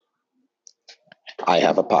I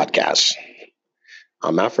have a podcast.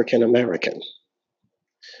 I'm African American.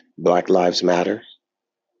 Black Lives Matter.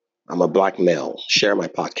 I'm a black male. Share my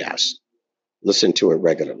podcast. Listen to it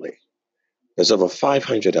regularly. There's over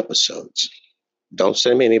 500 episodes. Don't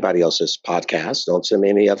send me anybody else's podcast. Don't send me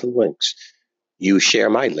any other links. You share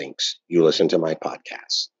my links. You listen to my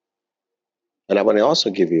podcast. And I want to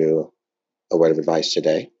also give you a word of advice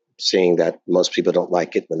today, seeing that most people don't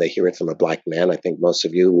like it when they hear it from a black man. I think most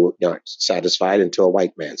of you aren't satisfied until a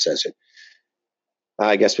white man says it.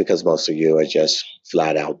 I guess because most of you are just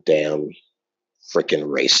flat out damn freaking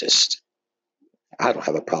racist. I don't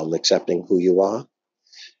have a problem accepting who you are.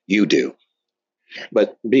 You do.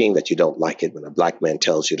 But being that you don't like it when a black man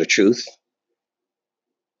tells you the truth,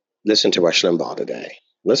 listen to Rush Limbaugh today.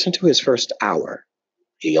 Listen to his first hour.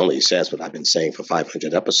 He only says what I've been saying for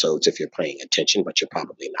 500 episodes if you're paying attention, but you're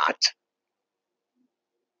probably not.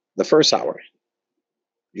 The first hour.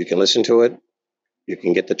 You can listen to it. You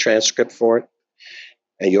can get the transcript for it.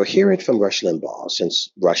 And you'll hear it from Rush Limbaugh, since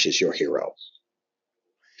Rush is your hero.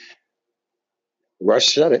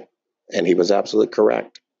 Rush said it, and he was absolutely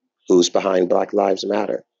correct. Who's behind Black Lives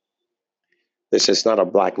Matter? This is not a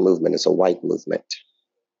black movement, it's a white movement.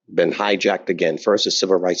 Been hijacked again. First, the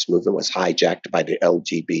civil rights movement was hijacked by the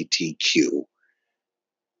LGBTQ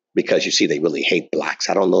because, you see, they really hate blacks.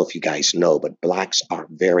 I don't know if you guys know, but blacks are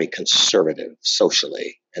very conservative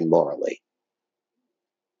socially and morally.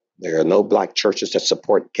 There are no black churches that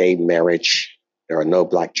support gay marriage. There are no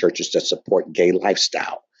black churches that support gay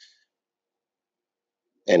lifestyle.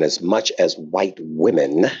 And as much as white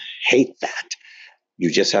women hate that,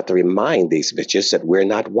 you just have to remind these bitches that we're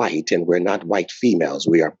not white and we're not white females.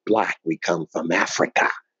 We are black. We come from Africa,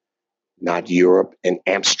 not Europe and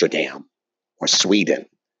Amsterdam or Sweden.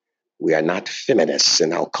 We are not feminists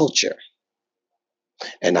in our culture.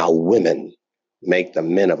 And our women make the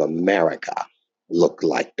men of America look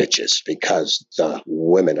like bitches because the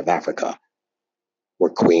women of Africa were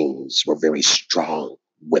queens, were very strong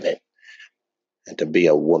women. And to be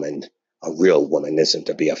a woman, a real woman, isn't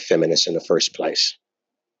to be a feminist in the first place.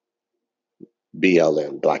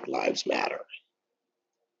 BLM, Black Lives Matter,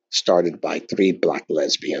 started by 3 black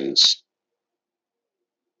lesbians.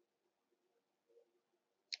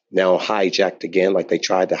 Now hijacked again, like they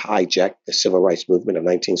tried to hijack the Civil Rights Movement of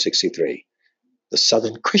 1963, the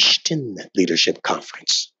Southern Christian Leadership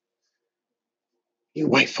Conference. You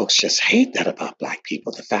white folks just hate that about black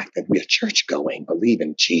people, the fact that we're church going, believe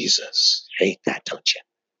in Jesus. Hate that, don't you?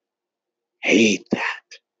 Hate that.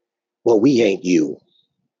 Well, we ain't you.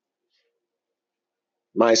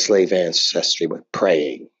 My slave ancestry were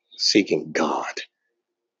praying, seeking God.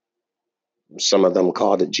 Some of them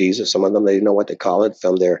called it Jesus. Some of them, they didn't know what to call it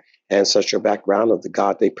from their ancestral background of the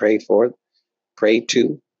God they prayed for, prayed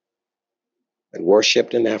to, and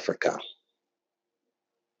worshipped in Africa.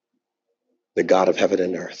 The God of heaven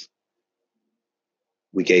and earth.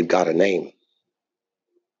 We gave God a name.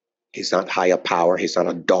 He's not higher power. He's not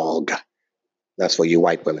a dog. That's for you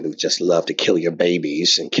white women who just love to kill your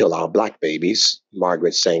babies and kill our black babies.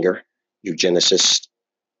 Margaret Sanger, eugenicist.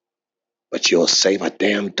 But you'll save a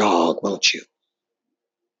damn dog, won't you?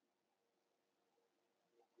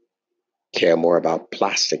 Care more about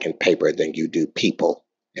plastic and paper than you do people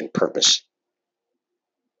and purpose.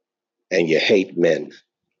 And you hate men.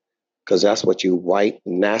 Because that's what you white,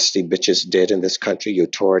 nasty bitches did in this country. You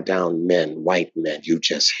tore down men, white men. You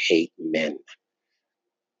just hate men.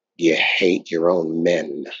 You hate your own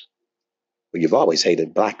men. Well, you've always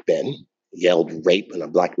hated black men. Yelled rape when a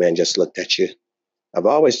black man just looked at you. I've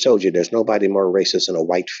always told you there's nobody more racist than a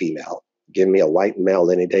white female. Give me a white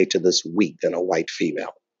male any day to this week than a white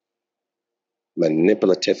female.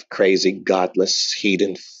 Manipulative, crazy, godless,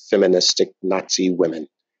 heathen, feministic Nazi women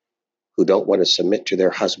who don't want to submit to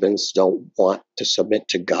their husbands, don't want to submit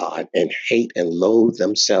to God, and hate and loathe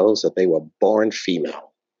themselves that they were born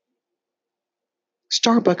female.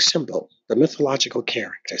 Starbucks symbol, the mythological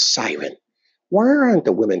character, siren. Why aren't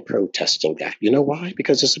the women protesting that? You know why?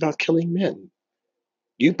 Because it's about killing men.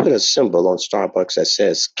 You put a symbol on Starbucks that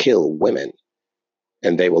says kill women,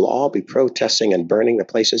 and they will all be protesting and burning the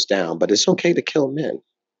places down, but it's okay to kill men.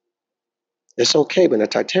 It's okay when the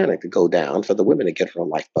Titanic to go down for the women to get on a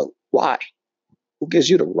lifeboat. Why? Who gives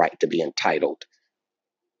you the right to be entitled?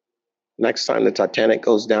 Next time the Titanic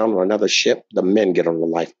goes down on another ship, the men get on the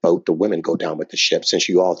lifeboat, the women go down with the ship, since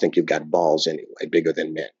you all think you've got balls anyway, bigger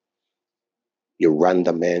than men. You run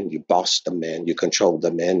the men, you boss the men, you control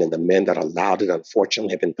the men, and the men that allowed it,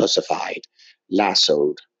 unfortunately, have been pussified,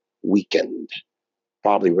 lassoed, weakened,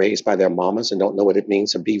 probably raised by their mamas and don't know what it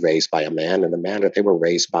means to be raised by a man, and the man that they were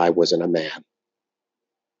raised by wasn't a man.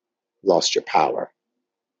 Lost your power.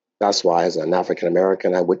 That's why, as an African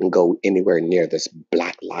American, I wouldn't go anywhere near this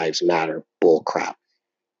Black Lives Matter bullcrap.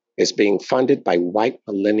 It's being funded by white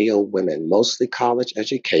millennial women, mostly college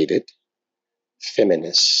educated,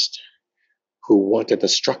 feminists, who want the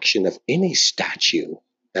destruction of any statue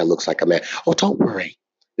that looks like a man. Oh, don't worry.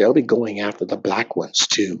 They'll be going after the black ones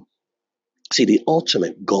too. See, the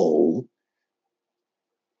ultimate goal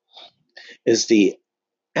is the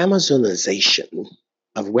Amazonization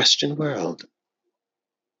of Western world.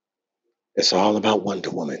 It's all about Wonder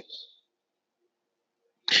Woman,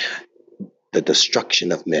 the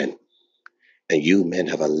destruction of men. And you men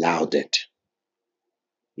have allowed it.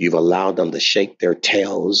 You've allowed them to shake their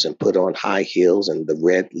tails and put on high heels and the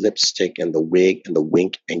red lipstick and the wig and the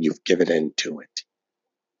wink, and you've given in to it.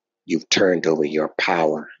 You've turned over your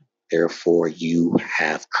power. Therefore, you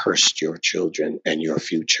have cursed your children and your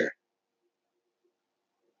future.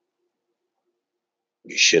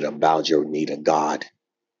 You should have bowed your knee to God.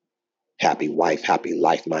 Happy wife, happy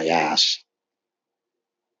life, my ass.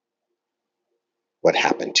 What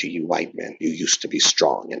happened to you, white men? You used to be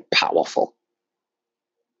strong and powerful,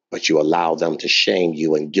 but you allow them to shame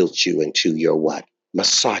you and guilt you into your what?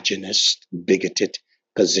 Misogynist, bigoted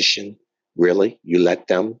position. Really? You let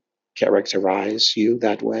them characterize you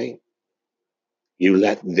that way? You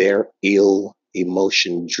let their ill,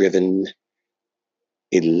 emotion-driven,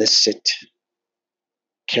 illicit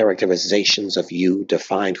characterizations of you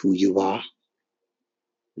define who you are?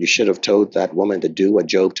 You should have told that woman to do what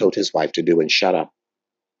Job told his wife to do and shut up.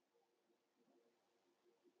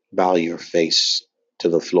 Bow your face to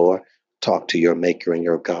the floor. Talk to your maker and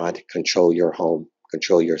your God. Control your home.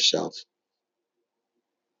 Control yourself.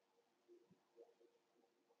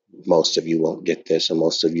 Most of you won't get this, and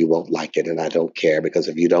most of you won't like it, and I don't care, because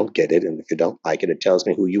if you don't get it and if you don't like it, it tells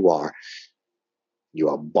me who you are. You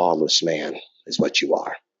are a ballless man, is what you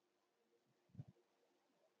are.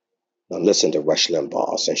 Now listen to Rush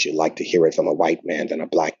Limbaugh, since you like to hear it from a white man than a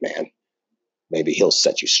black man. Maybe he'll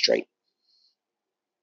set you straight.